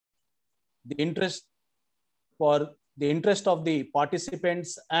the interest of the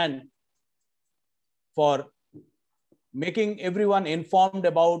participants and for making everyone informed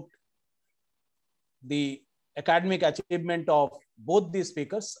about the academic achievement of both these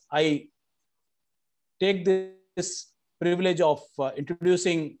speakers. I take this privilege of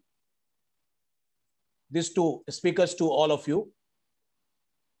introducing these two speakers to all of you.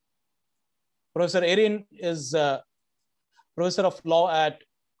 Professor Erin is Professor of Law at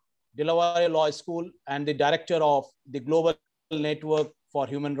Delaware Law School and the Director of the Global Network for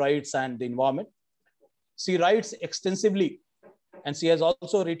Human Rights and the Environment. She writes extensively, and she has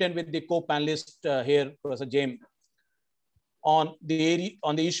also written with the co-panelist here, Professor James, on the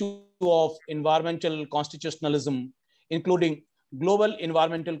issue of environmental constitutionalism, including Global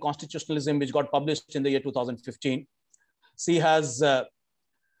Environmental Constitutionalism, which got published in the year 2015. She has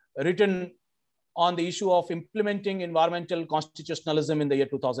written on the issue of implementing environmental constitutionalism in the year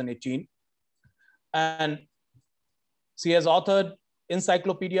 2018. And she has authored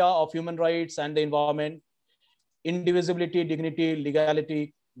Encyclopedia of Human Rights and the Environment, Indivisibility, Dignity,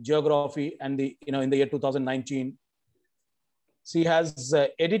 Legality, Geography, and in the year 2019. She has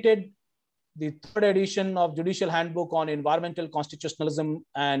edited the 3rd edition of Judicial Handbook on Environmental Constitutionalism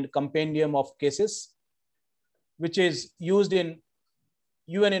and Compendium of Cases, which is used in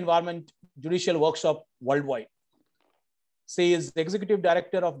UN Environment Judicial Workshop worldwide. She is the Executive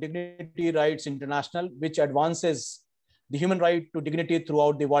Director of Dignity Rights International, which advances the human right to dignity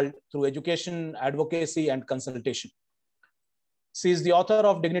throughout the world through education, advocacy, and consultation. She is the author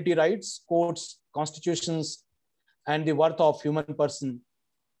of Dignity Rights, Courts, Constitutions, and the Worth of Human Person,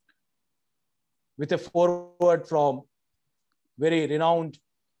 with a foreword from very renowned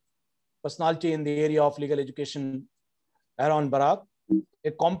personality in the area of legal education, Aaron Barak,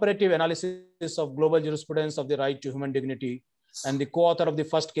 a comparative analysis of global jurisprudence of the right to human dignity, and the co-author of the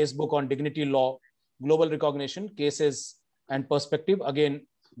first casebook on dignity law, global recognition, cases, and perspective, again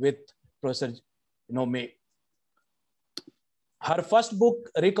with Professor May. Her first book,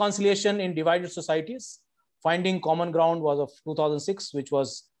 Reconciliation in Divided Societies, Finding Common Ground, was of 2006, which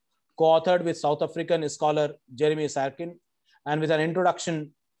was co-authored with South African scholar Jeremy Sarkin, and with an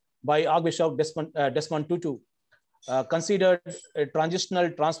introduction by Archbishop Desmond Tutu, considered a transitional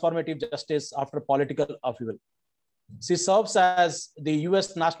transformative justice after political upheaval. She serves as the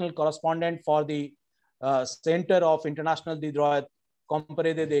US National Correspondent for the Center of International Droit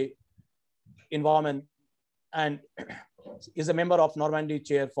Comparé de Environment, and is a member of Normandy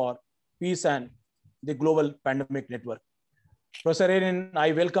Chair for Peace and the Global Pandemic Network. Professor Erin,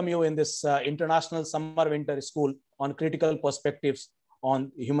 I welcome you in this International Summer Winter School on critical perspectives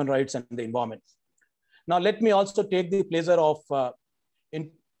on human rights and the environment. Now, let me also take the pleasure of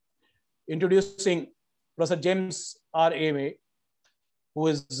introducing Professor James R. May, who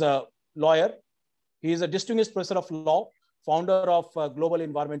is a lawyer. He is a distinguished professor of law, founder of Global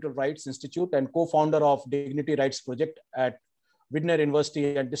Environmental Rights Institute, and co-founder of Dignity Rights Project at Widener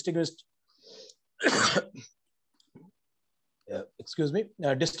University, and distinguished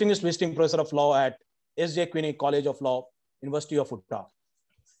distinguished visiting professor of law at S.J. College of Law, University of Utah.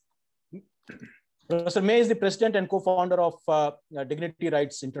 Professor May is the president and co-founder of Dignity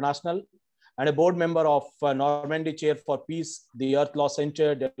Rights International and a board member of Normandy Chair for Peace, the Earth Law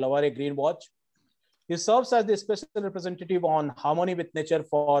Center, Delaware Green Watch. He serves as the special representative on harmony with nature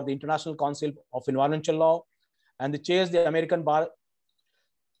for the International Council of Environmental Law, and the chairs the American Bar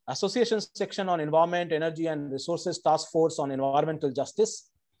Association section on Environment, Energy, and Resources Task Force on Environmental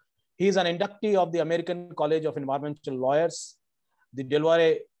Justice. He is an inductee of the American College of Environmental Lawyers, the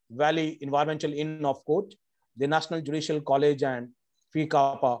Delaware Valley Environmental Inn of Court, the National Judicial College, and Phi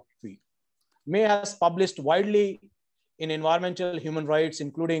Kappa Phi. May has published widely in environmental human rights,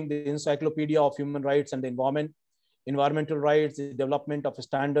 including the Encyclopedia of Human Rights and the Environment, Environmental Rights, the Development of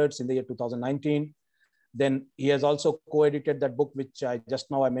Standards in the year 2019. Then he has also co-edited that book, which I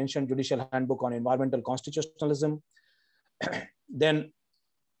mentioned, Judicial Handbook on Environmental Constitutionalism. Then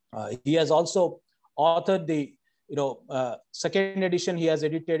he has also authored the second edition. He has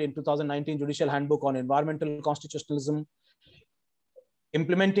edited in 2019 Judicial Handbook on Environmental Constitutionalism,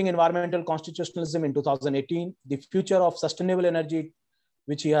 Implementing Environmental Constitutionalism in 2018, The Future of Sustainable Energy,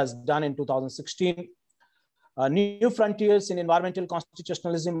 which he has done in 2016, New Frontiers in Environmental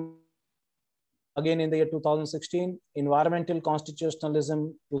Constitutionalism, again in the year 2016, Environmental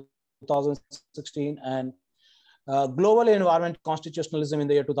Constitutionalism 2016, and Global Environment Constitutionalism in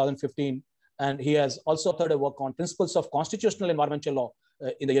the year 2015. And he has also authored a work on Principles of Constitutional Environmental Law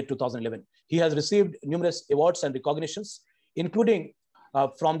in the year 2011. He has received numerous awards and recognitions, including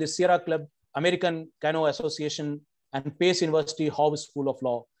from the Sierra Club, American Canoe Association, and Pace University Hobbs School of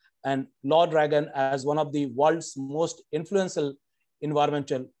Law, and Lord Reagan as one of the world's most influential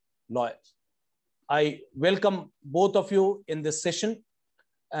environmental lawyers. I welcome both of you in this session.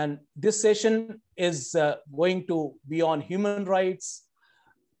 And this session is going to be on human rights,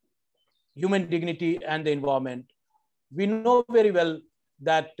 human dignity, and the environment. We know very well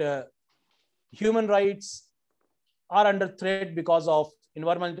that human rights are under threat because of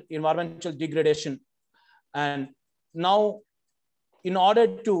environmental degradation. And now, in order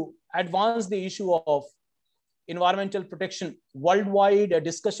to advance the issue of environmental protection worldwide, a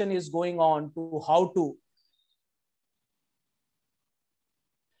discussion is going on to how to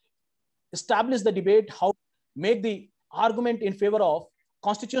establish the debate, how to make the argument in favor of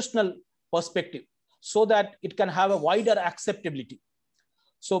constitutional perspective so that it can have a wider acceptability.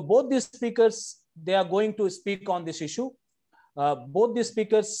 So both these speakers, they are going to speak on this issue. Both the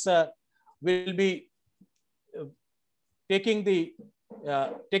speakers will be taking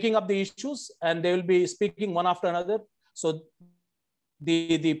up the issues, and they will be speaking one after another. So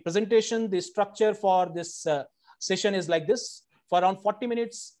the presentation, the structure for this session is like this. For around 40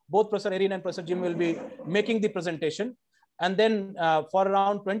 minutes, both Professor Erin and Professor Jim will be making the presentation. And then for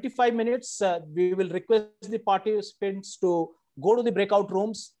around 25 minutes, we will request the participants to go to the breakout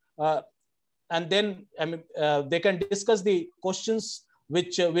rooms, and then they can discuss the questions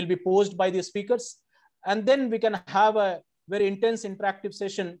which will be posed by the speakers. And then we can have a very intense interactive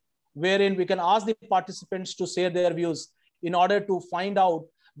session wherein we can ask the participants to share their views in order to find out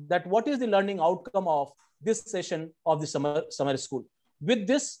that what is the learning outcome of this session of the summer school. With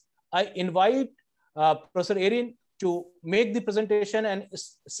this, I invite Professor Erin to make the presentation and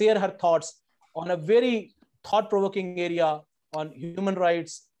share her thoughts on a very thought-provoking area on human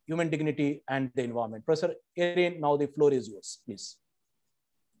rights, human dignity, and the environment. Professor Erin, now the floor is yours, please.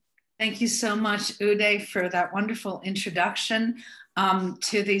 Thank you so much, Uday, for that wonderful introduction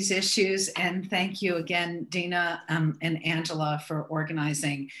to these issues. And thank you again, Dina and Angela, for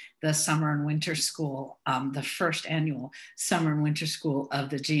organizing the Summer and Winter School, the first annual Summer and Winter School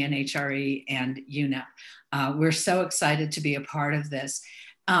of the GNHRE and UNEP. We're so excited to be a part of this.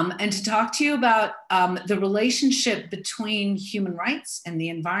 And to talk to you about the relationship between human rights and the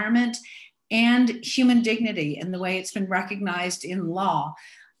environment and human dignity and the way it's been recognized in law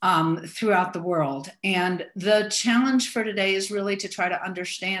throughout the world. And the challenge for today is really to try to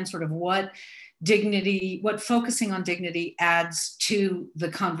understand sort of what dignity, what focusing on dignity adds to the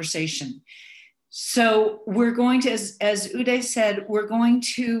conversation. So we're going to, as Uday said, we're going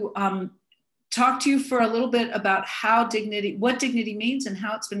to talk to you for a little bit about how dignity, what dignity means and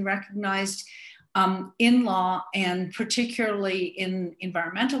how it's been recognized in law and particularly in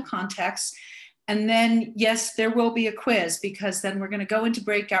environmental contexts. And then, yes, there will be a quiz because then we're going to go into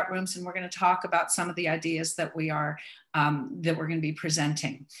breakout rooms and we're going to talk about some of the ideas that we're going to be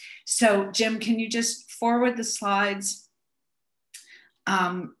presenting. So, Jim, can you just forward the slides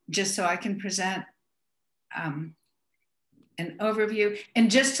just so I can present an overview?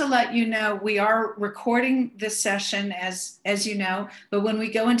 And just to let you know, we are recording this session as you know, but when we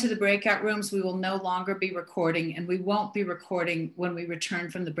go into the breakout rooms, we will no longer be recording, and we won't be recording when we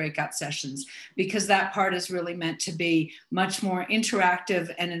return from the breakout sessions, because that part is really meant to be much more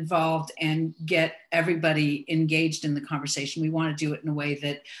interactive and involved and get everybody engaged in the conversation. We want to do it in a way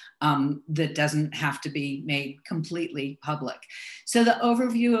that that doesn't have to be made completely public. So the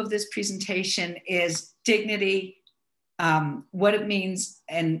overview of this presentation is dignity, what it means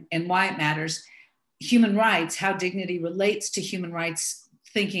and why it matters, human rights, how dignity relates to human rights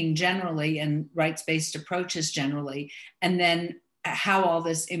thinking generally and rights-based approaches generally, and then how all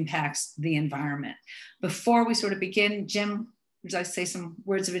this impacts the environment. Before we sort of begin, Jim, would you like to say some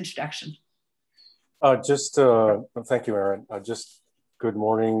words of introduction? Thank you, Erin. Just good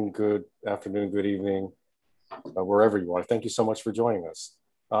morning, good afternoon, good evening, wherever you are. Thank you so much for joining us.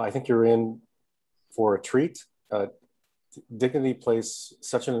 I think you're in for a treat. Dignity plays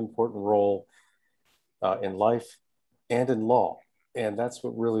such an important role in life and in law. And that's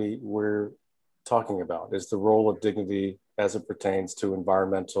what really we're talking about, is the role of dignity as it pertains to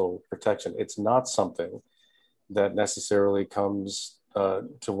environmental protection. It's not something that necessarily comes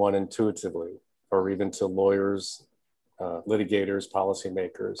to one intuitively, or even to lawyers, litigators,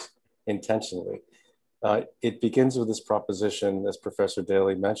 policymakers intentionally. It begins with this proposition, as Professor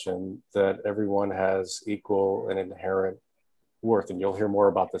Daly mentioned, that everyone has equal and inherent worth. And you'll hear more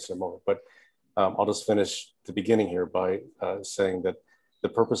about this in a moment. But I'll just finish the beginning here by saying that the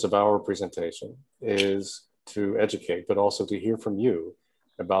purpose of our presentation is to educate, but also to hear from you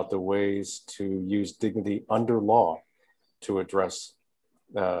about the ways to use dignity under law to address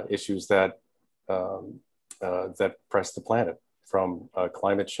issues that that press the planet from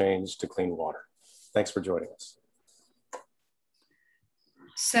climate change to clean water. Thanks for joining us.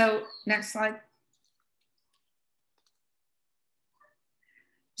 So next slide.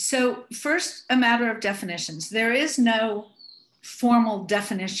 So first, a matter of definitions. There is no formal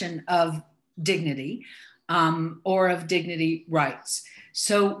definition of dignity or of dignity rights.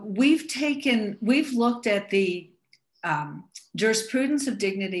 So we've looked at the jurisprudence of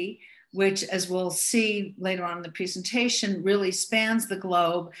dignity, which, as we'll see later on in the presentation, really spans the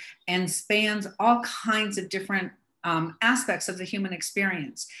globe and spans all kinds of different aspects of the human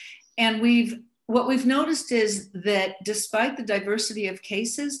experience. And what we've noticed is that despite the diversity of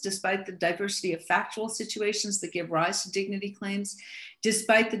cases, despite the diversity of factual situations that give rise to dignity claims,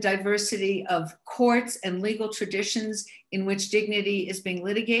 despite the diversity of courts and legal traditions in which dignity is being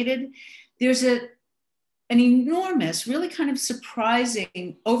litigated, there's an enormous, really kind of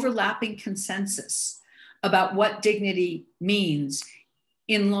surprising, overlapping consensus about what dignity means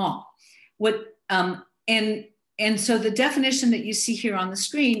in law. And so the definition that you see here on the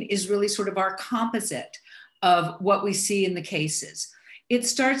screen is really sort of our composite of what we see in the cases. It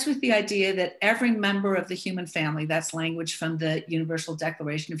starts with the idea that every member of the human family, that's language from the Universal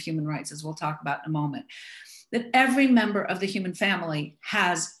Declaration of Human Rights, as we'll talk about in a moment, that every member of the human family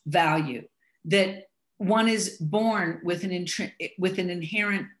has value, that one is born with an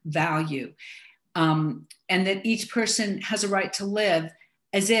inherent value, and that each person has a right to live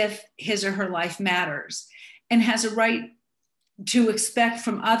as if his or her life matters, and has a right to expect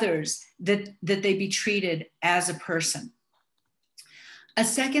from others that they be treated as a person. A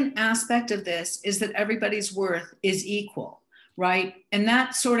second aspect of this is that everybody's worth is equal, right? And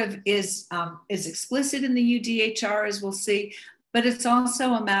that sort of is explicit in the UDHR, as we'll see, but it's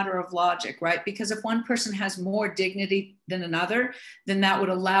also a matter of logic, right? Because if one person has more dignity than another, then that would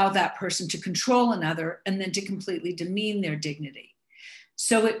allow that person to control another and then to completely demean their dignity.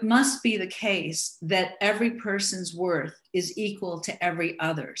 So it must be the case that every person's worth is equal to every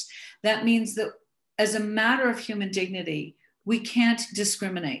other's. That means that as a matter of human dignity, we can't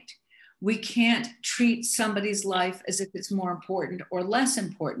discriminate. We can't treat somebody's life as if it's more important or less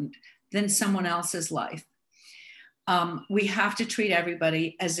important than someone else's life. We have to treat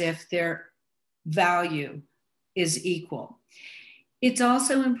everybody as if their value is equal. It's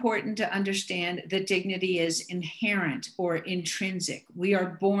also important to understand that dignity is inherent or intrinsic. We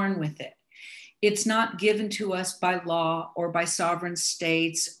are born with it. It's not given to us by law or by sovereign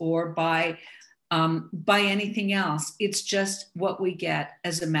states or by anything else. It's just what we get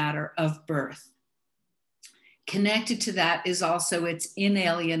as a matter of birth. Connected to that is also its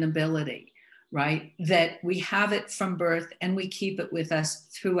inalienability, right? That we have it from birth and we keep it with us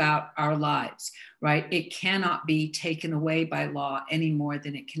throughout our lives, right? It cannot be taken away by law any more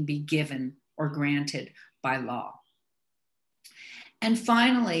than it can be given or granted by law. And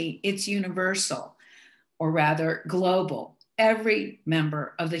finally, it's universal, or rather global. Every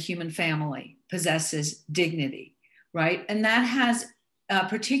member of the human family possesses dignity, right? And that has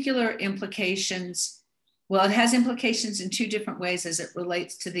particular implications. Well, it has implications in two different ways as it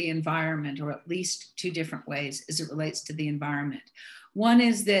relates to the environment, or at least two different ways as it relates to the environment. One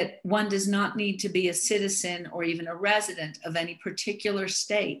is that one does not need to be a citizen or even a resident of any particular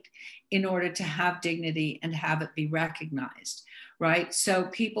state in order to have dignity and have it be recognized, right? So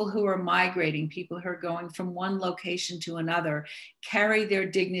people who are migrating, people who are going from one location to another, carry their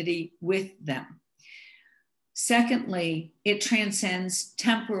dignity with them. Secondly, it transcends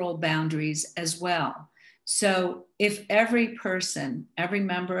temporal boundaries as well. So if every person, every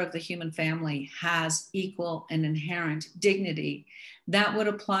member of the human family has equal and inherent dignity, that would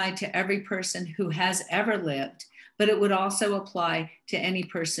apply to every person who has ever lived, but it would also apply to any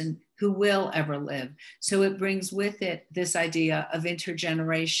person who will ever live. So it brings with it this idea of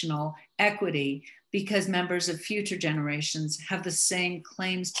intergenerational equity, because members of future generations have the same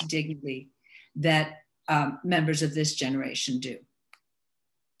claims to dignity that members of this generation do.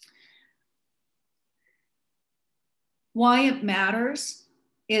 Why it matters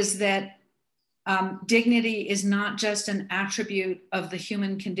is that dignity is not just an attribute of the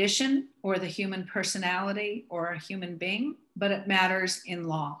human condition or the human personality or a human being, but it matters in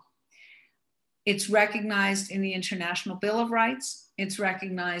law. It's recognized in the International Bill of Rights. It's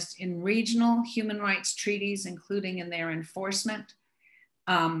recognized in regional human rights treaties, including in their enforcement,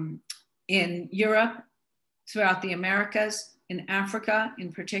 in Europe, throughout the Americas, in Africa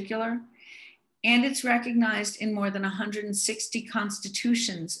in particular. And it's recognized in more than 160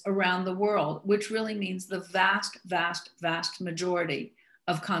 constitutions around the world, which really means the vast, vast, vast majority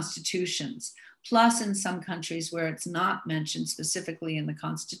of constitutions. Plus in some countries where it's not mentioned specifically in the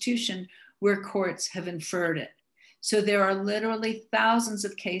constitution, where courts have inferred it. So there are literally thousands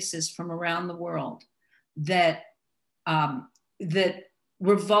of cases from around the world that, that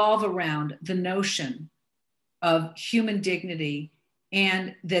revolve around the notion of human dignity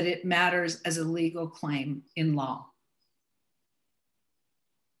and that it matters as a legal claim in law.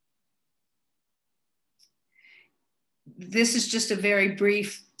 This is just a very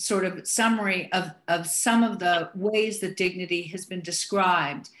brief sort of summary of some of the ways that dignity has been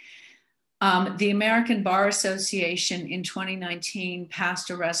described. The American Bar Association in 2019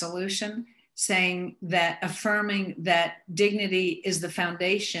 passed a resolution saying that, affirming that dignity is the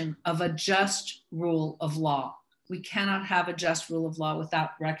foundation of a just rule of law. We cannot have a just rule of law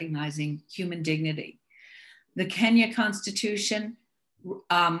without recognizing human dignity. The Kenya Constitution,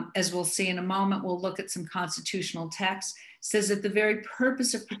 as we'll see in a moment, we'll look at some constitutional texts, says that the very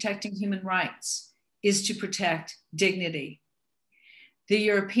purpose of protecting human rights is to protect dignity. The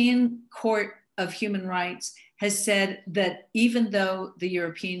European Court of Human Rights has said that even though the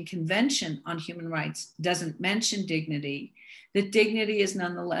European Convention on Human Rights doesn't mention dignity, that dignity is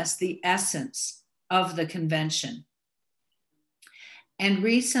nonetheless the essence of the convention. And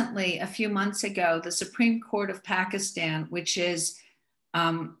recently, a few months ago, the Supreme Court of Pakistan, which is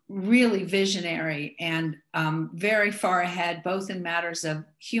really visionary and very far ahead, both in matters of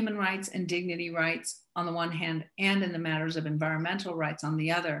human rights and dignity rights on the one hand, and in the matters of environmental rights on the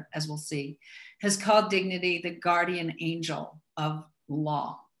other, as we'll see, has called dignity the guardian angel of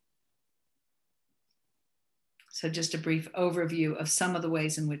law. So just a brief overview of some of the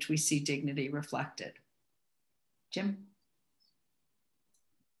ways in which we see dignity reflected. Jim?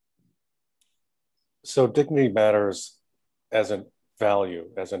 So dignity matters as a value,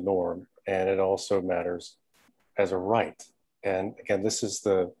 as a norm, and it also matters as a right. And again, this is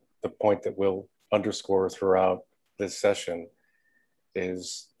the point that we'll underscore throughout this session,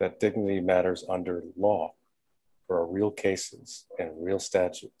 is that dignity matters under law. There are real cases and real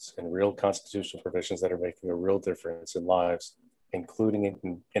statutes and real constitutional provisions that are making a real difference in lives,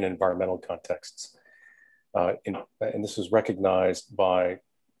 including in environmental contexts. And this was recognized by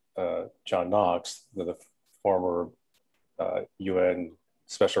John Knox, the former UN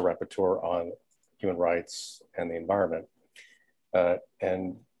Special Rapporteur on Human Rights and the Environment.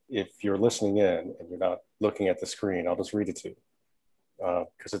 And if you're listening in and you're not looking at the screen, I'll just read it to you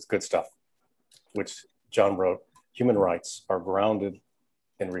because it's good stuff, which John wrote: human rights are grounded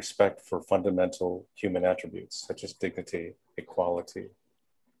in respect for fundamental human attributes such as dignity, equality,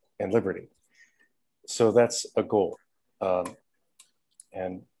 and liberty. So that's a goal.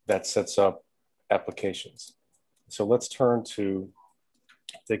 And that sets up applications. So let's turn to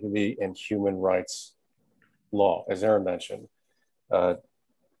dignity and human rights law. As Aaron mentioned,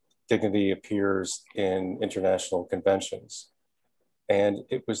 dignity appears in international conventions. And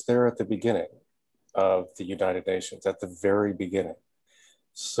it was there at the beginning of the United Nations, at the very beginning.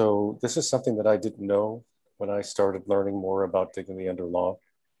 So this is something that I didn't know when I started learning more about dignity under law.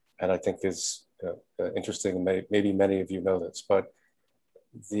 And I think is interesting, maybe many of you know this, but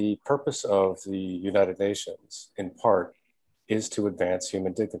the purpose of the United Nations, in part, is to advance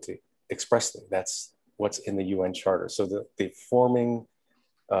human dignity expressly. That's what's in the UN Charter. So the forming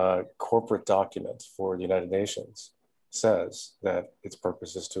corporate document for the United Nations says that its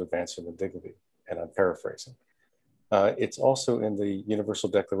purpose is to advance human dignity, and I'm paraphrasing. It's also in the Universal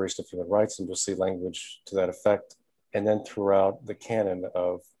Declaration of Human Rights, and you'll see language to that effect, and then throughout the canon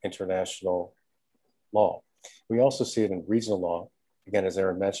of international law. We also see it in regional law, again, as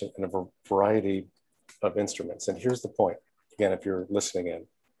Aaron mentioned, in a variety of instruments. And here's the point, again, if you're listening in,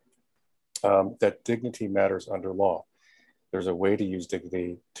 that dignity matters under law. There's a way to use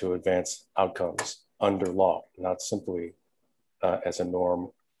dignity to advance outcomes under law, not simply as a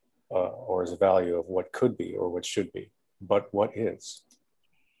norm or as a value of what could be or what should be, but what is.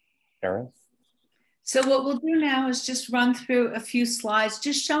 Aaron? So what we'll do now is just run through a few slides,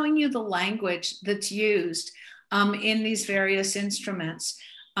 just showing you the language that's used in these various instruments,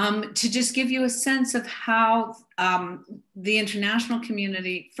 to just give you a sense of how the international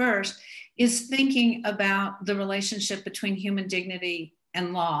community first is thinking about the relationship between human dignity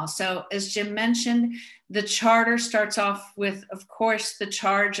and law. So as Jim mentioned, the charter starts off with, of course, the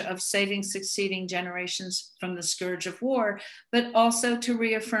charge of saving succeeding generations from the scourge of war, but also to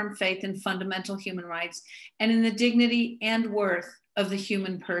reaffirm faith in fundamental human rights and in the dignity and worth of the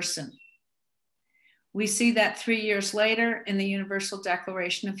human person. We see that 3 years later in the Universal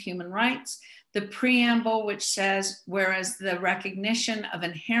Declaration of Human Rights, the preamble, which says, whereas the recognition of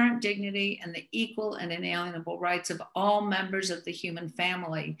inherent dignity and the equal and inalienable rights of all members of the human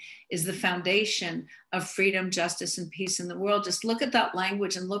family is the foundation of freedom, justice, and peace in the world. Just look at that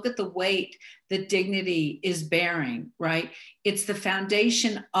language and look at the weight that dignity is bearing, right? It's the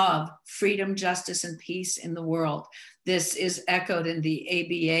foundation of freedom, justice, and peace in the world. This is echoed in the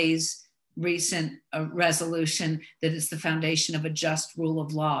ABA's recent resolution that is the foundation of a just rule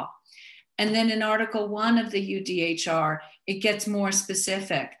of law. And then in Article 1 of the UDHR, it gets more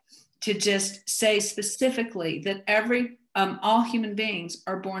specific to just say specifically that all human beings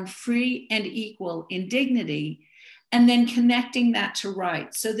are born free and equal in dignity, and then connecting that to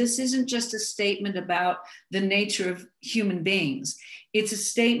rights. So this isn't just a statement about the nature of human beings. It's a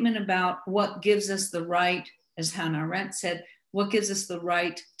statement about what gives us the right, as Hannah Arendt said, what gives us the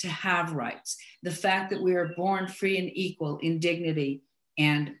right to have rights. The fact that we are born free and equal in dignity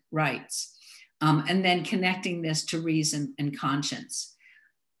and rights, and then connecting this to reason and conscience.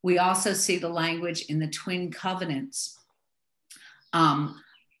 We also see the language in the twin covenants on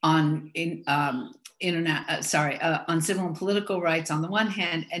civil and political rights on the one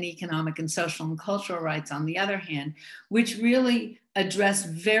hand, and economic and social and cultural rights on the other hand, which really address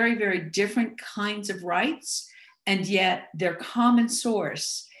very, very different kinds of rights, and yet their common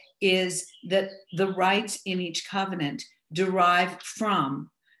source is that the rights in each covenant derive from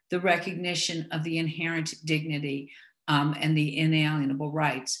the recognition of the inherent dignity and the inalienable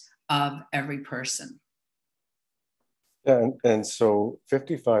rights of every person. Yeah, and so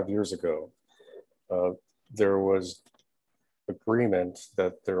 55 years ago, there was agreement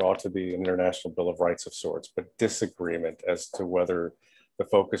that there ought to be an international Bill of Rights of sorts, but disagreement as to whether the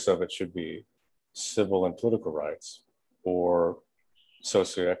focus of it should be civil and political rights or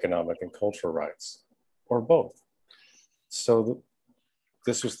socioeconomic and cultural rights, or both. So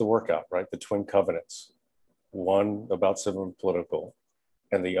this was the workout, right? The twin covenants, one about civil and political,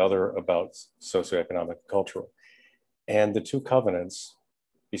 and the other about socioeconomic and cultural. And the two covenants,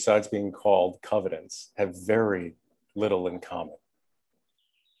 besides being called covenants, have very little in common.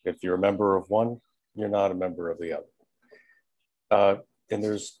 If you're a member of one, you're not a member of the other.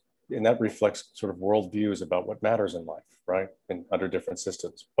 And that reflects sort of worldviews about what matters in life, right? And under different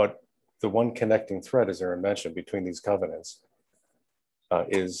systems. But the one connecting thread, as Erin mentioned, between these covenants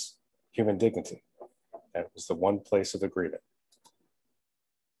is human dignity. That was the one place of agreement.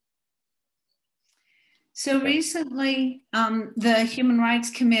 So recently, the Human Rights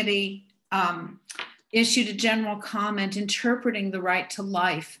Committee issued a general comment interpreting the right to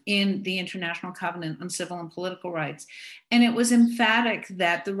life in the International Covenant on Civil and Political Rights. And it was emphatic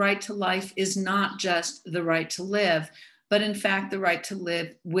that the right to life is not just the right to live, but in fact, the right to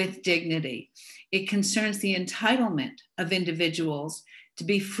live with dignity. It concerns the entitlement of individuals to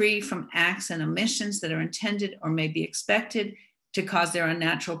be free from acts and omissions that are intended or may be expected to cause their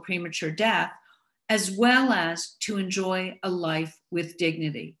unnatural premature death, as well as to enjoy a life with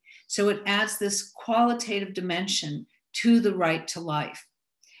dignity. So it adds this qualitative dimension to the right to life.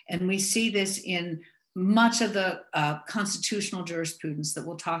 And we see this in much of the constitutional jurisprudence that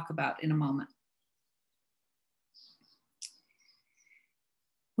we'll talk about in a moment.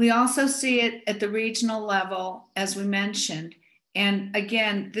 We also see it at the regional level, as we mentioned. And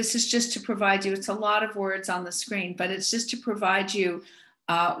again, this is just to provide you, it's a lot of words on the screen, but it's just to provide you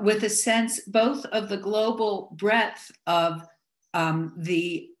with a sense both of the global breadth of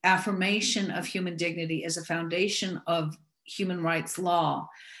the affirmation of human dignity as a foundation of human rights law,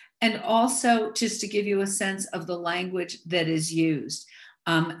 and also just to give you a sense of the language that is used.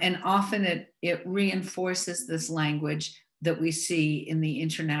 And often it reinforces this language that we see in the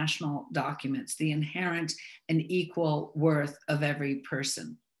international documents, the inherent and equal worth of every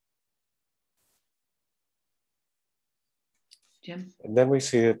person. Jim? And then we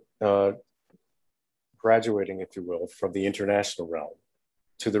see it graduating, if you will, from the international realm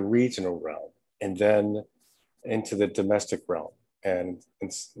to the regional realm, and then into the domestic realm. And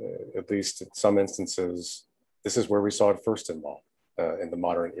at least in some instances, this is where we saw it first in law in the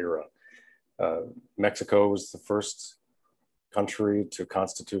modern era. Mexico was the first country to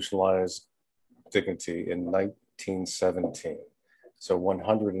constitutionalize dignity in 1917, so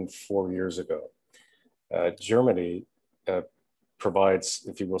 104 years ago. Germany provides,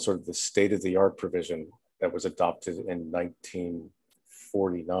 if you will, sort of the state-of-the-art provision that was adopted in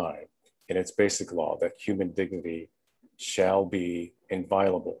 1949 in its basic law that human dignity shall be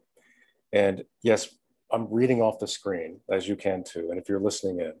inviolable. And yes, I'm reading off the screen, as you can too, and if you're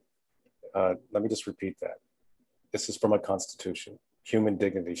listening in, let me just repeat that. This is from a constitution. Human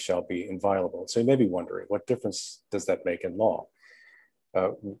dignity shall be inviolable. So you may be wondering, what difference does that make in law?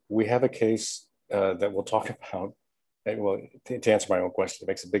 We have a case that we'll talk about, and well, to answer my own question, it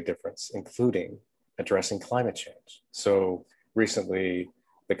makes a big difference, including addressing climate change. So recently,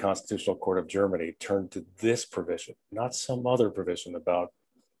 the Constitutional Court of Germany turned to this provision, not some other provision about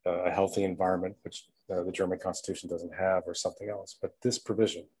a healthy environment, which the German Constitution doesn't have, or something else, but this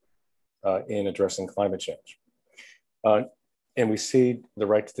provision in addressing climate change. And we see the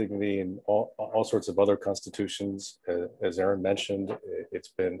right to dignity in all sorts of other constitutions. As Aaron mentioned, it's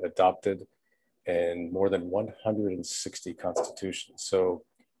been adopted in more than 160 constitutions. So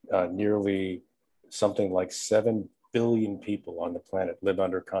nearly something like 7 billion people on the planet live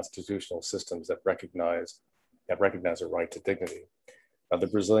under constitutional systems that recognize a right to dignity. The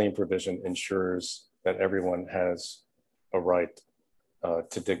Brazilian provision ensures that everyone has a right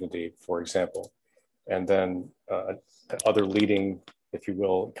to dignity, for example. And then other leading, if you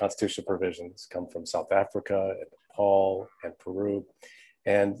will, constitutional provisions come from South Africa and Nepal and Peru.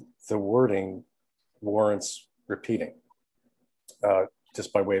 And the wording warrants repeating.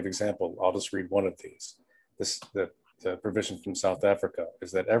 Just by way of example, I'll just read one of these. The provision from South Africa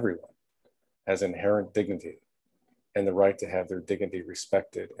is that everyone has inherent dignity and the right to have their dignity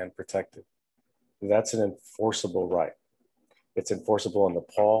respected and protected. That's an enforceable right. It's enforceable in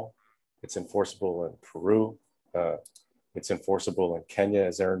Nepal. It's enforceable in Peru. It's enforceable in Kenya,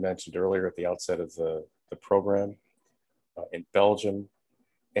 as Aaron mentioned earlier at the outset of the program, in Belgium.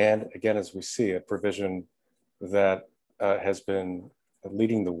 And again, as we see, a provision that has been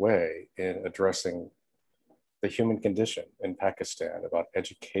leading the way in addressing the human condition in Pakistan about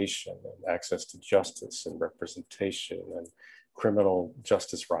education and access to justice and representation and criminal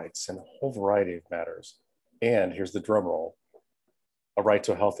justice rights and a whole variety of matters. And here's the drum roll, a right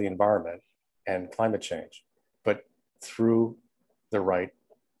to a healthy environment and climate change, but through the right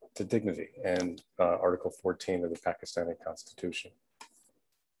to dignity and Article 14 of the Pakistani Constitution.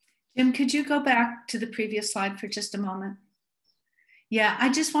 Jim, could you go back to the previous slide for just a moment? Yeah,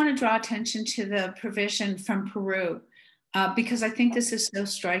 I just want to draw attention to the provision from Peru, because I think this is so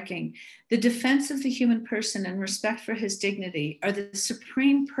striking. The defense of the human person and respect for his dignity are the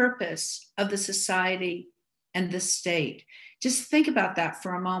supreme purpose of the society and the state. Just think about that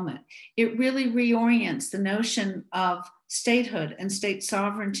for a moment. It really reorients the notion of statehood and state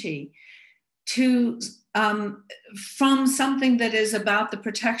sovereignty to from something that is about the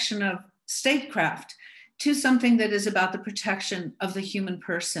protection of statecraft to something that is about the protection of the human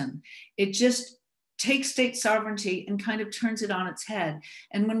person. It just takes state sovereignty and kind of turns it on its head.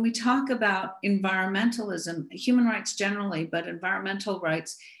 And when we talk about environmentalism, human rights generally, but environmental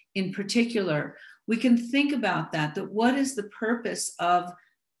rights in particular, we can think about that what is the purpose of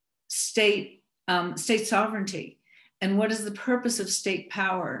state sovereignty? And what is the purpose of state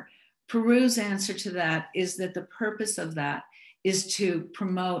power? Peru's answer to that is that the purpose of that is to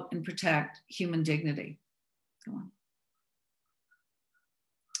promote and protect human dignity. Go on.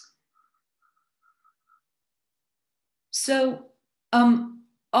 So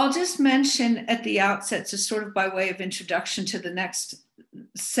I'll just mention at the outset, just sort of by way of introduction to the next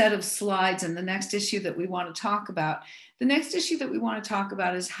set of slides and the next issue that we want to talk about. The next issue that we want to talk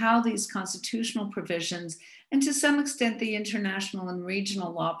about is how these constitutional provisions, and to some extent the international and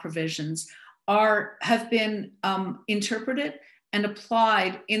regional law provisions, have been interpreted and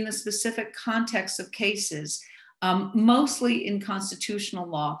applied in the specific context of cases, mostly in constitutional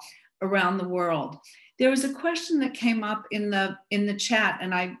law around the world. There was a question that came up in the chat,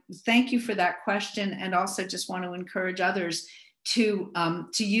 and I thank you for that question, and also just want to encourage others to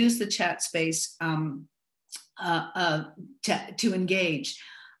use the chat space to engage.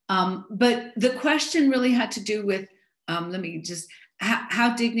 But the question really had to do with,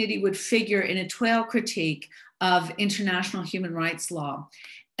 how dignity would figure in a 12 critique of international human rights law.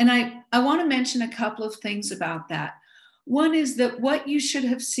 And I want to mention a couple of things about that. One is that what you should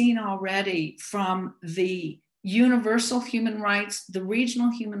have seen already from the universal human rights, the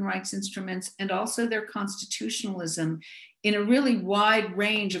regional human rights instruments, and also their constitutionalism in a really wide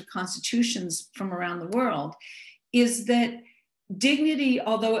range of constitutions from around the world, is that dignity,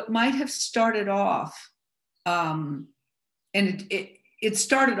 although it might have started off, and it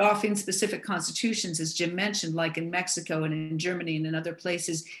started off in specific constitutions, as Jim mentioned, like in Mexico and in Germany and in other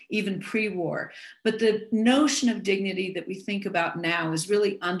places, even pre-war. But the notion of dignity that we think about now is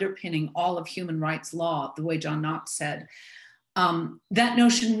really underpinning all of human rights law, the way John Knox said. That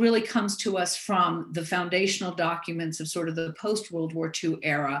notion really comes to us from the foundational documents of sort of the post-World War II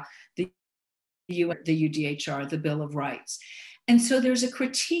era, the UDHR, the Bill of Rights. And so there's a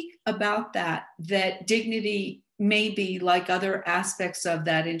critique about that dignity may be, like other aspects of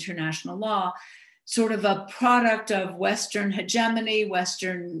that international law, sort of a product of Western hegemony,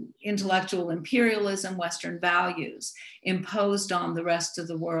 Western intellectual imperialism, Western values imposed on the rest of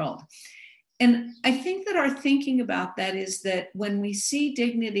the world. And I think that our thinking about that is that when we see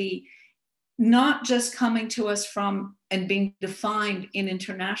dignity not just coming to us from and being defined in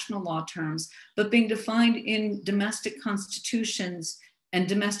international law terms, but being defined in domestic constitutions and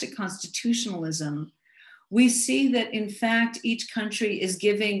domestic constitutionalism, we see that in fact each country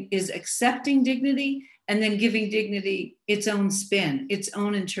is accepting dignity and then giving dignity its own spin, its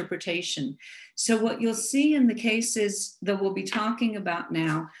own interpretation. So what you'll see in the cases that we'll be talking about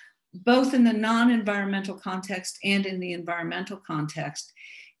now, both in the non-environmental context and in the environmental context,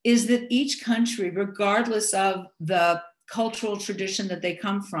 is that each country, regardless of the cultural tradition that they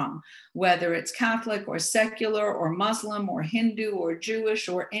come from, whether it's Catholic or secular or Muslim or Hindu or Jewish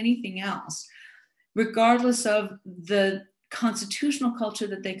or anything else, regardless of the constitutional culture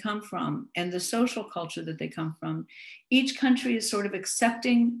that they come from and the social culture that they come from, each country is sort of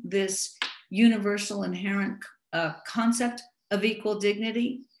accepting this universal inherent concept of equal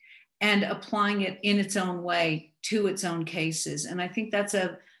dignity and applying it in its own way to its own cases. And I think that's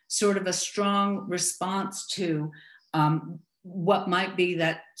a sort of a strong response to what might be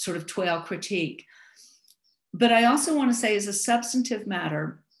that sort of Twale critique. But I also want to say, as a substantive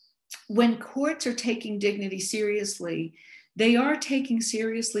matter, when courts are taking dignity seriously, they are taking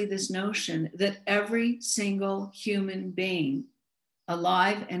seriously this notion that every single human being,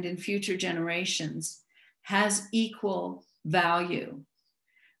 alive and in future generations, has equal value.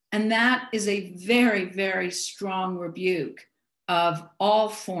 And that is a very, very strong rebuke of all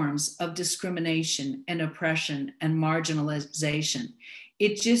forms of discrimination and oppression and marginalization.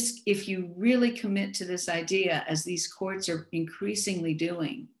 It just, if you really commit to this idea, as these courts are increasingly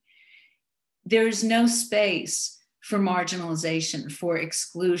doing, there is no space for marginalization, for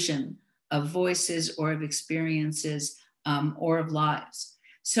exclusion of voices or of experiences or of lives.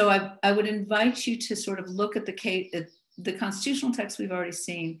 So I would invite you to sort of look at the constitutional text we've already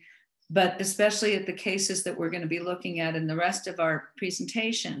seen, but especially at the cases that we're going to be looking at in the rest of our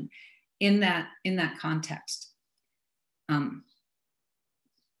presentation in that context. Go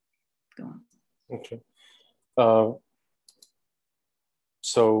on. Okay.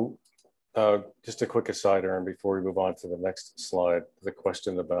 Just a quick aside, Erin, before we move on to the next slide, the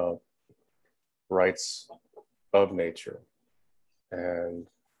question about rights of nature and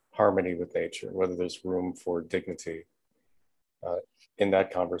harmony with nature, whether there's room for dignity in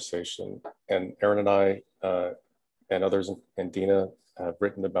that conversation. And Erin and I and others and Dina have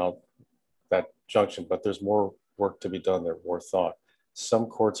written about that junction, but there's more work to be done there, more thought. Some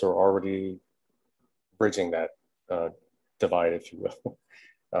courts are already bridging that divide, if you will,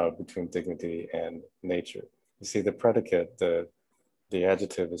 between dignity and nature. You see, the predicate, the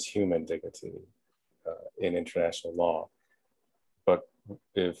adjective is human dignity in international law. But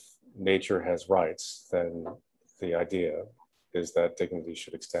if nature has rights, then the idea is that dignity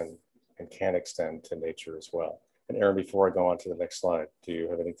should extend and can extend to nature as well. And Erin, before I go on to the next slide, do you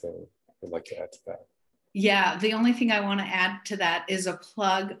have anything you'd like to add to that? Yeah, the only thing I want to add to that is a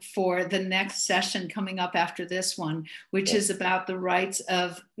plug for the next session coming up after this one, which is about the rights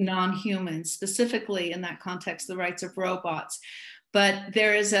of non-humans, specifically in that context, the rights of robots. But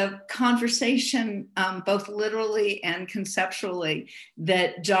there is a conversation, both literally and conceptually,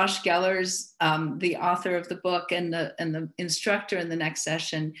 that Josh Gellers, the author of the book and the instructor in the next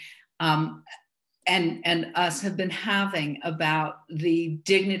session, and us have been having about the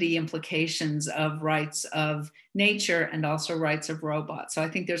dignity implications of rights of nature and also rights of robots. So I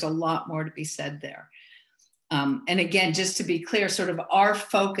think there's a lot more to be said there. And again, just to be clear, sort of our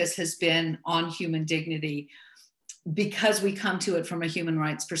focus has been on human dignity because we come to it from a human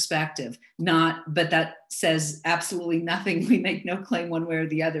rights perspective, but that says absolutely nothing. We make no claim one way or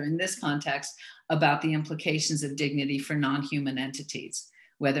the other in this context about the implications of dignity for non-human entities,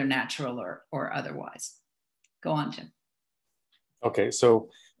 whether natural or otherwise. Go on, Jim. Okay, so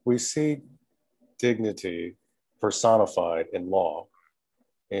we see dignity personified in law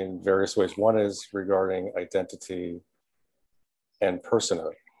in various ways. One is regarding identity and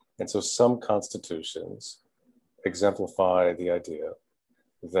personhood. And so some constitutions exemplify the idea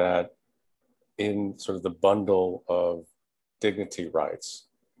that in sort of the bundle of dignity rights,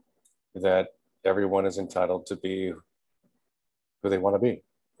 that everyone is entitled to be who they want to be,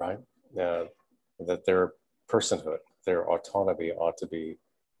 right? That their personhood, their autonomy ought to be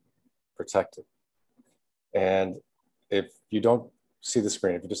protected. And if you don't see the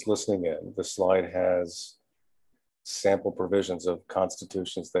screen, if you're just listening in, the slide has sample provisions of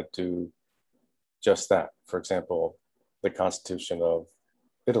constitutions that do just that. For example, the Constitution of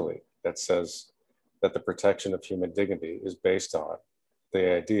Italy that says that the protection of human dignity is based on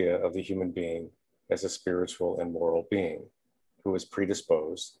the idea of the human being as a spiritual and moral being who is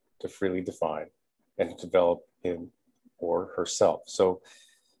predisposed to freely define and to develop him or herself. So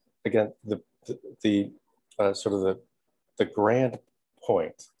again, the grand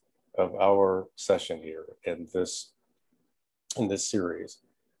point of our session here in this series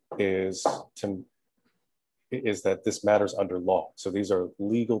is that this matters under law. So these are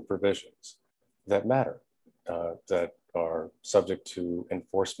legal provisions that matter, that are subject to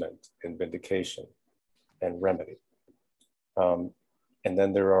enforcement and vindication and remedy. And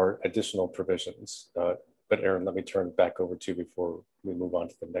then there are additional provisions. But Erin, let me turn it back over to you before we move on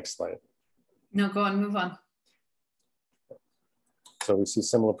to the next slide. No, go on, move on. So we see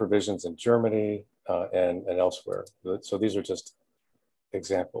similar provisions in Germany and elsewhere. So these are just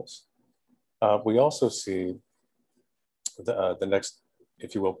examples. We also see the next,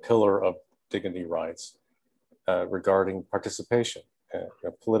 if you will, pillar of dignity rights regarding participation,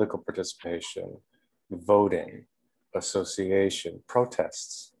 political participation, voting, association,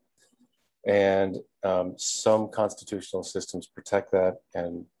 protests. And some constitutional systems protect that.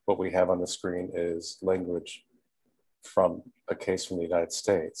 And what we have on the screen is language from a case from the United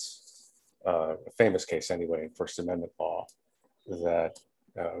States, a famous case anyway, First Amendment law, that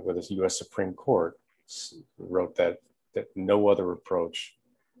where the US Supreme Court wrote that no other approach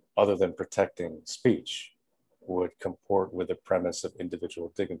other than protecting speech would comport with the premise of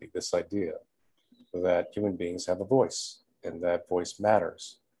individual dignity, this idea that human beings have a voice and that voice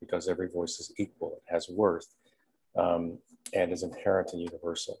matters because every voice is equal, it has worth, and is inherent and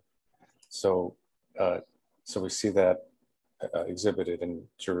universal. So, so we see that exhibited in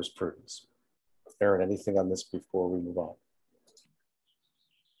jurisprudence. Erin, anything on this before we move on?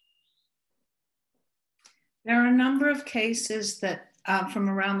 There are a number of cases that from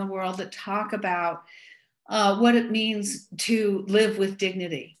around the world that talk about what it means to live with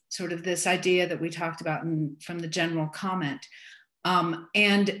dignity, sort of this idea that we talked about from the general comment.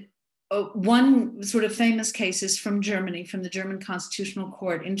 And one sort of famous case is from Germany, from the German Constitutional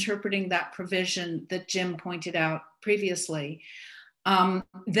Court, interpreting that provision that Jim pointed out previously,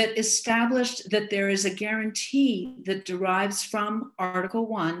 that established that there is a guarantee that derives from Article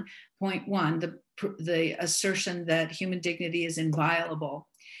 1.1, the assertion that human dignity is inviolable,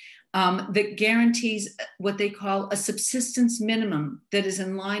 that guarantees what they call a subsistence minimum that is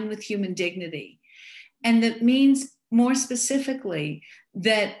in line with human dignity. And that means more specifically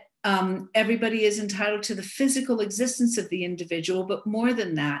that everybody is entitled to the physical existence of the individual, but more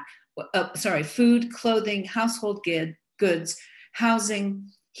than that, food, clothing, household goods, housing,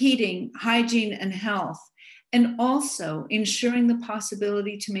 heating, hygiene, and health, and also ensuring the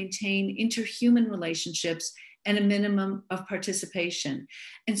possibility to maintain interhuman relationships and a minimum of participation.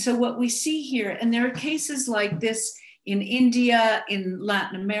 And so what we see here, and there are cases like this in India, in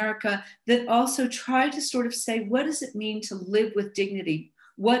Latin America, that also try to sort of say, what does it mean to live with dignity?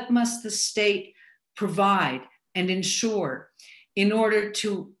 What must the state provide and ensure in order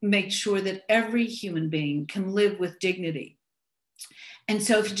to make sure that every human being can live with dignity? And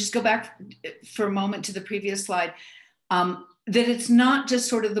so if you just go back for a moment to the previous slide, that it's not just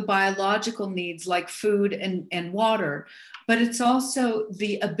sort of the biological needs like food and water, but it's also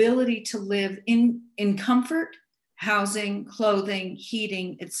the ability to live in comfort, housing, clothing,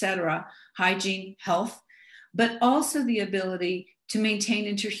 heating, etc., hygiene, health, but also the ability to maintain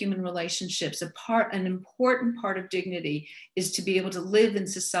interhuman relationships. An important part of dignity is to be able to live in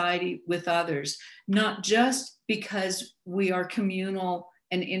society with others, not just because we are communal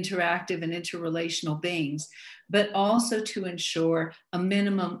and interactive and interrelational beings, but also to ensure a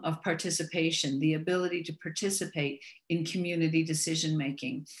minimum of participation, the ability to participate in community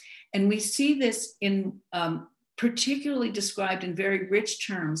decision-making. And we see this in particularly described in very rich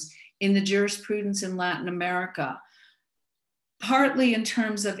terms in the jurisprudence in Latin America, partly in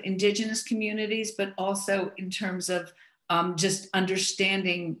terms of indigenous communities, but also in terms of just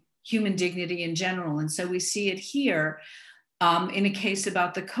understanding human dignity in general. And so we see it here in a case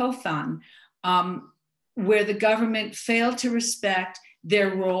about the Kofan, where the government failed to respect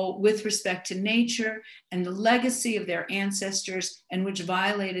their role with respect to nature and the legacy of their ancestors, and which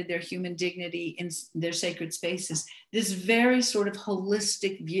violated their human dignity in their sacred spaces. This very sort of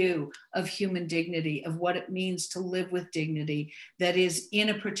holistic view of human dignity, of what it means to live with dignity, that is in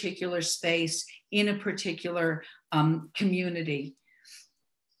a particular space, in a particular community.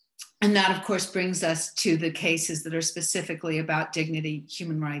 And that, of course, brings us to the cases that are specifically about dignity,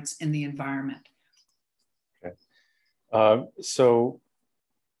 human rights, and the environment. Okay. So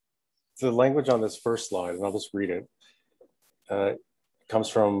the language on this first slide, and I'll just read it, comes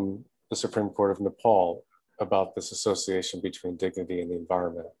from the Supreme Court of Nepal about this association between dignity and the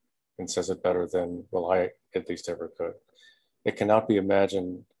environment, and says it better than, well, I at least ever could. It cannot be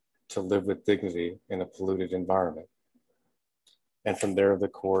imagined to live with dignity in a polluted environment. And from there, the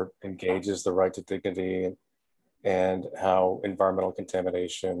court engages the right to dignity and how environmental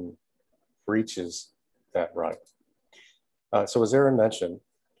contamination breaches that right. So as Aaron mentioned,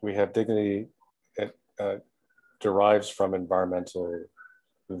 we have dignity that derives from environmental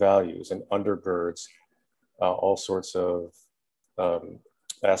values and undergirds all sorts of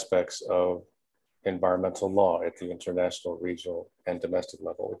aspects of environmental law at the international, regional, and domestic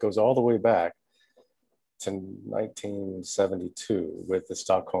level. It goes all the way back to 1972 with the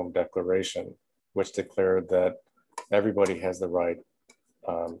Stockholm Declaration, which declared that everybody has the right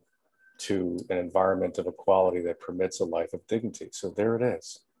to an environment of equality that permits a life of dignity. So there it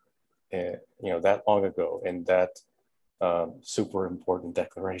is, and, you know, that long ago in that super important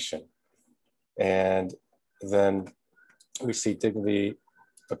declaration. And then we see dignity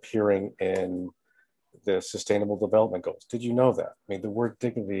appearing in the Sustainable Development Goals. Did you know that? I mean, the word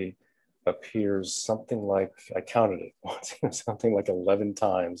dignity appears something like, I counted it once, something like 11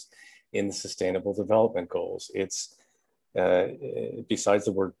 times in the Sustainable Development Goals. It's, besides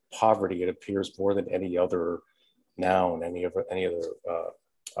the word poverty, it appears more than any other noun, any other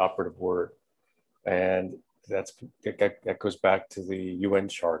operative word. And that goes back to the UN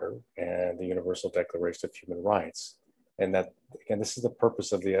Charter and the Universal Declaration of Human Rights. And that, again, this is the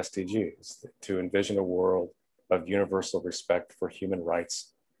purpose of the SDGs, to envision a world of universal respect for human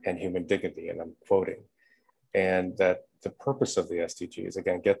rights and human dignity, and I'm quoting. And that the purpose of the SDGs,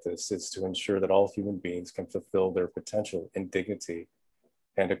 again, get this, is to ensure that all human beings can fulfill their potential in dignity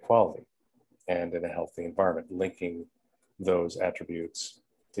and equality and in a healthy environment, linking those attributes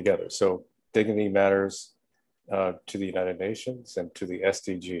together. So dignity matters to the United Nations and to the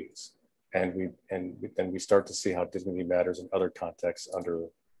SDGs. And then we start to see how dignity matters in other contexts under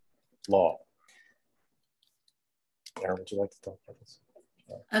law. Aaron, would you like to talk about this?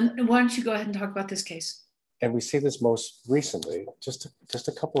 Why don't you go ahead and talk about this case? And we see this most recently, just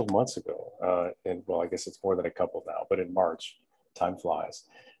a couple of months ago, and well, I guess it's more than a couple now, but in March, time flies,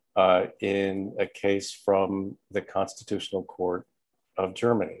 in a case from the Constitutional Court of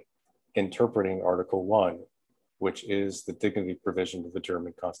Germany, interpreting Article 1, which is the dignity provision of the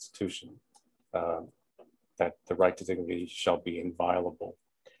German Constitution, that the right to dignity shall be inviolable.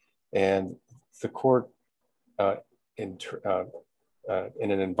 And the court, in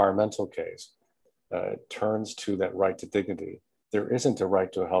an environmental case, turns to that right to dignity. There isn't a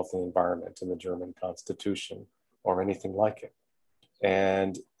right to a healthy environment in the German Constitution or anything like it.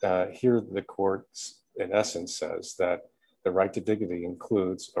 And here the court, in essence, says that the right to dignity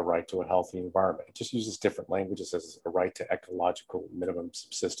includes a right to a healthy environment. It just uses different language. It says a right to ecological minimum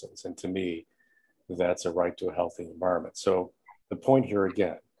subsistence. And to me, that's a right to a healthy environment. So the point here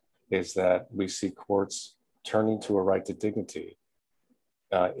again is that we see courts turning to a right to dignity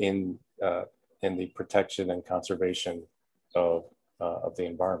in the protection and conservation of the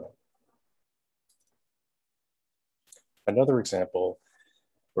environment. Another example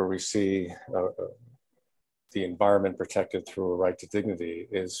where we see the environment protected through a right to dignity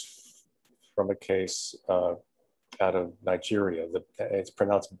is from a case out of Nigeria. It's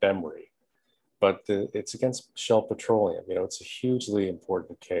pronounced GNHRE, but it's against Shell Petroleum. You know, it's a hugely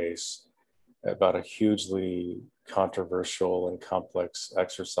important case about a hugely controversial and complex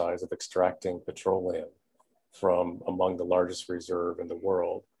exercise of extracting petroleum from among the largest reserve in the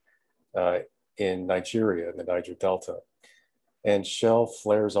world in Nigeria, in the Niger Delta. And Shell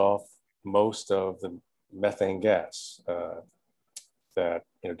flares off most of the methane gas that,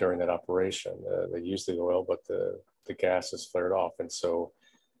 you know, during that operation. They use the oil, but the gas is flared off. And so,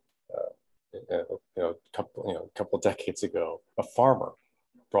 a couple of decades ago, a farmer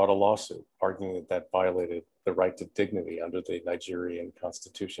brought a lawsuit arguing that that violated the right to dignity under the Nigerian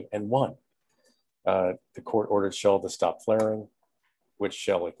constitution and won. The court ordered Shell to stop flaring, which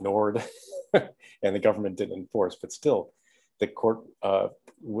Shell ignored, and the government didn't enforce. But still, the court, it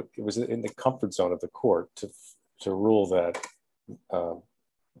was in the comfort zone of the court to rule that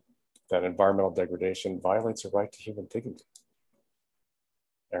that environmental degradation violates a right to human dignity.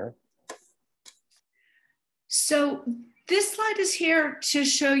 Aaron? So this slide is here to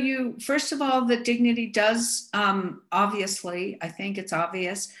show you, first of all, that dignity does obviously, I think it's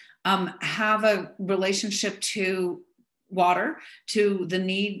obvious, have a relationship to water, to the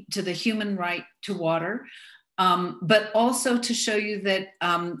need, to the human right to water, but also to show you that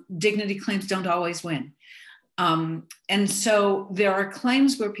dignity claims don't always win. And so there are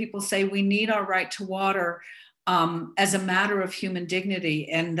claims where people say we need our right to water, as a matter of human dignity.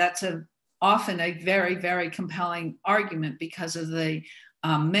 And that's often a very, very compelling argument because of the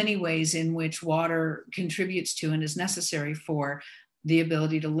many ways in which water contributes to and is necessary for the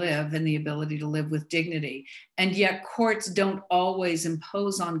ability to live and the ability to live with dignity. And yet courts don't always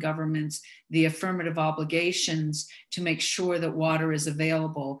impose on governments the affirmative obligations to make sure that water is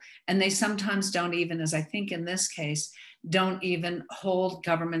available. And they sometimes don't even, as I think in this case, don't even hold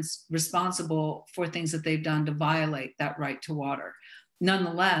governments responsible for things that they've done to violate that right to water.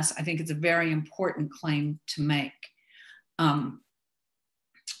 Nonetheless, I think it's a very important claim to make. Go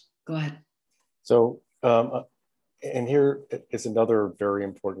ahead. So, and here is another very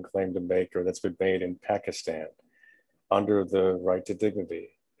important claim to make, or that's been made in Pakistan under the right to dignity.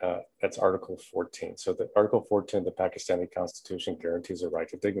 That's Article 14. So the Article 14 of the Pakistani Constitution guarantees a right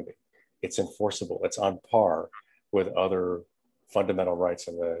to dignity. It's enforceable. It's on par with other fundamental rights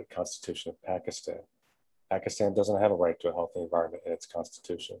in the Constitution of Pakistan. Pakistan doesn't have a right to a healthy environment in its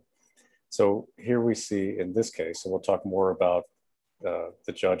constitution. So here we see in this case, and we'll talk more about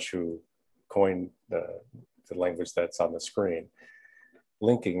the judge who coined the language that's on the screen,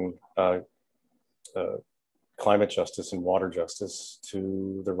 linking climate justice and water justice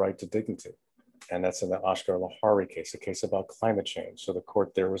to the right to dignity. And that's in the SHRE case, a case about climate change. So the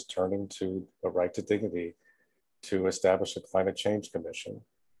court there was turning to the right to dignity to establish a climate change commission,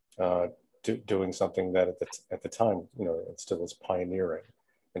 doing something that at the time, you know, it still was pioneering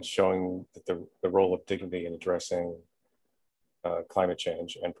and showing that the role of dignity in addressing climate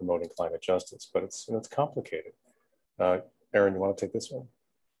change and promoting climate justice. But it's, you know, it's complicated. Erin, you want to take this one?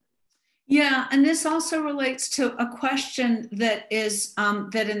 Yeah, and this also relates to a question that is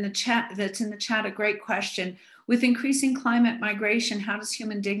that's in the chat, a great question. With increasing climate migration, how does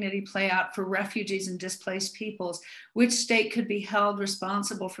human dignity play out for refugees and displaced peoples? Which state could be held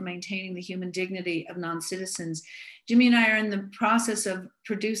responsible for maintaining the human dignity of non-citizens? Jimmy and I are in the process of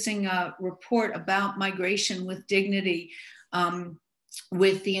producing a report about migration with dignity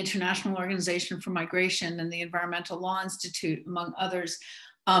with the International Organization for Migration and the Environmental Law Institute, among others,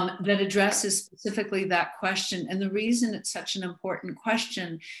 that addresses specifically that question. And the reason it's such an important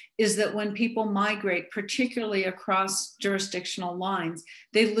question is that when people migrate, particularly across jurisdictional lines,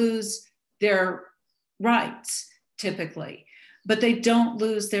 they lose their rights typically, but they don't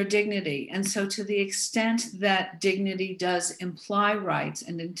lose their dignity. And so to the extent that dignity does imply rights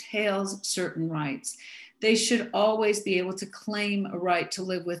and entails certain rights, they should always be able to claim a right to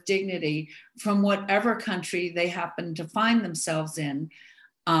live with dignity from whatever country they happen to find themselves in,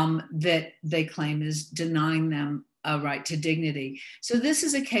 that they claim is denying them a right to dignity. So this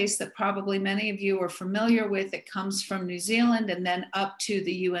is a case that probably many of you are familiar with. It comes from New Zealand and then up to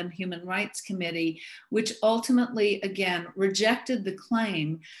the UN Human Rights Committee, which ultimately, again, rejected the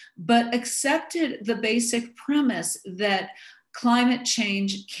claim, but accepted the basic premise that climate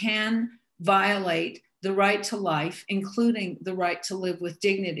change can violate the right to life, including the right to live with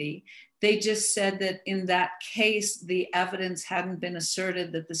dignity. They just said that in that case, the evidence hadn't been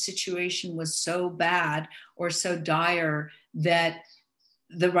asserted that the situation was so bad or so dire that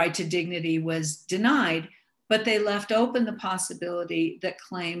the right to dignity was denied, but they left open the possibility that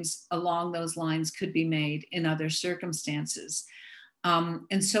claims along those lines could be made in other circumstances.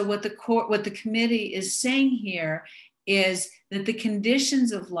 And so what the committee is saying here is that the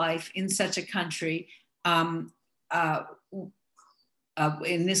conditions of life in such a country,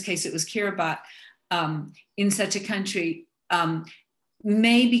 in this case, it was Kiribati, in such a country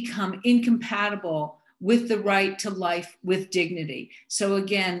may become incompatible with the right to life with dignity. So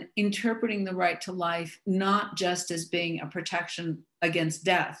again, interpreting the right to life, not just as being a protection against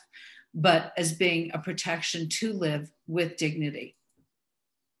death, but as being a protection to live with dignity.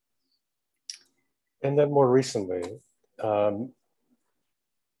 And then more recently,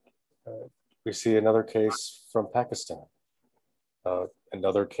 we see another case from Pakistan.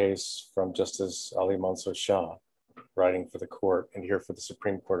 Another case from Justice Ali Mansour Shah, writing for the court and here for the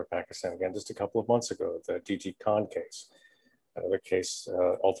Supreme Court of Pakistan, again, just a couple of months ago, the DG Khan case. Another case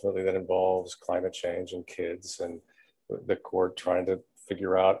ultimately that involves climate change and kids, and the court trying to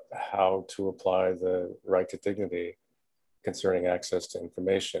figure out how to apply the right to dignity concerning access to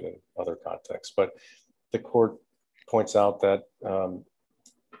information in other contexts. But the court points out that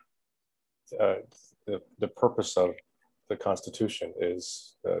the purpose of the Constitution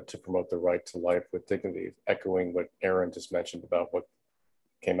is to promote the right to life with dignity, echoing what Erin just mentioned about what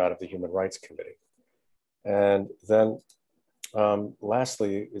came out of the Human Rights Committee. And then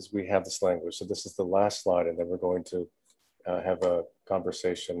lastly is we have this language. So this is the last slide, and then we're going to have a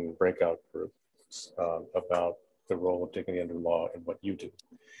conversation breakout groups about the role of dignity under law and what you do.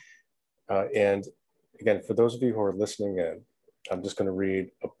 And again, for those of you who are listening in, I'm just going to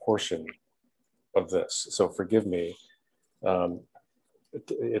read a portion of this. So forgive me.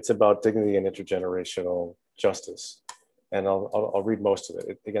 It's about dignity and intergenerational justice. And I'll read most of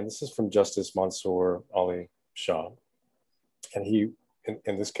it. Again, this is from Justice Mansour Ali Shah. And he,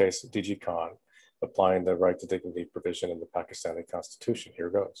 in this case, DG Khan, applying the right to dignity provision in the Pakistani constitution. Here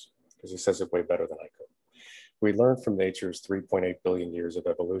goes, because he says it way better than I could. We learned from nature's 3.8 billion years of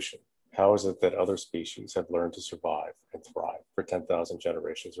evolution. How is it that other species have learned to survive and thrive for 10,000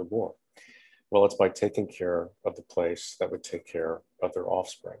 generations or more? Well, it's by taking care of the place that would take care of their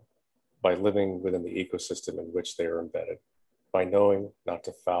offspring, by living within the ecosystem in which they are embedded, by knowing not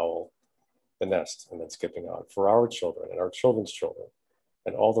to foul the nest and then skipping on. For our children and our children's children,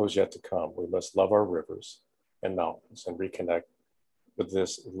 and all those yet to come, we must love our rivers and mountains and reconnect with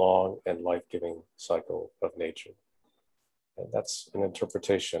this long and life-giving cycle of nature. And that's an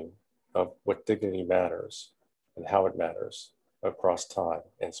interpretation of what dignity matters and how it matters across time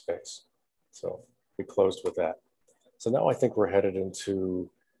and space. So we closed with that. So now I think we're headed into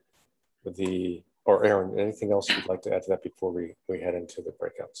or Erin, anything else you'd like to add to that before we head into the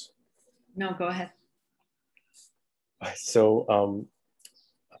breakouts? No, go ahead. So,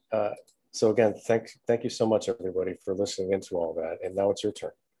 so again, thank you so much, everybody, for listening into all that. And now it's your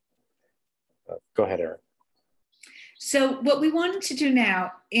turn. Go ahead, Erin. So what we wanted to do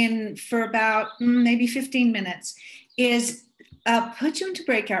now for about maybe 15 minutes is put you into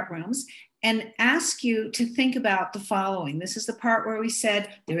breakout rooms and ask you to think about the following. This is the part where we said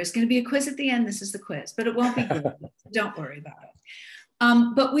there is going to be a quiz at the end. This is the quiz, but it won't be good. Don't worry about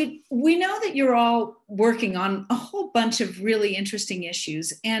it. But we know that you're all working on a whole bunch of really interesting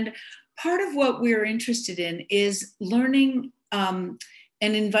issues. And part of what we're interested in is learning and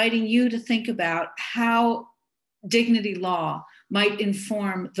inviting you to think about how dignity law might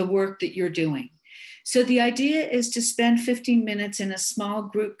inform the work that you're doing. So the idea is to spend 15 minutes in a small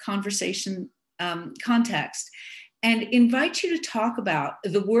group conversation context and invite you to talk about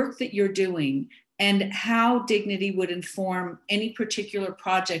the work that you're doing and how dignity would inform any particular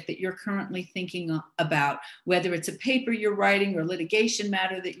project that you're currently thinking about, whether it's a paper you're writing or litigation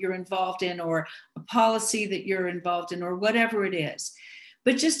matter that you're involved in or a policy that you're involved in or whatever it is.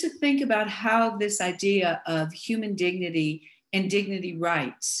 But just to think about how this idea of human dignity and dignity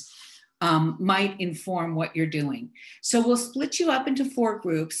rights might inform what you're doing. So we'll split you up into 4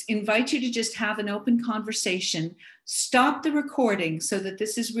 groups, invite you to just have an open conversation, stop the recording so that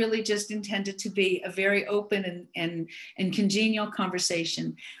this is really just intended to be a very open and congenial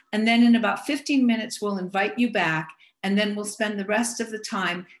conversation. And then in about 15 minutes, we'll invite you back, and then we'll spend the rest of the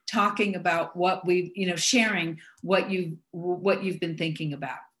time talking about what we, sharing what you've been thinking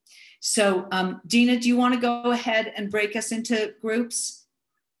about. So Dina, do you want to go ahead and break us into groups?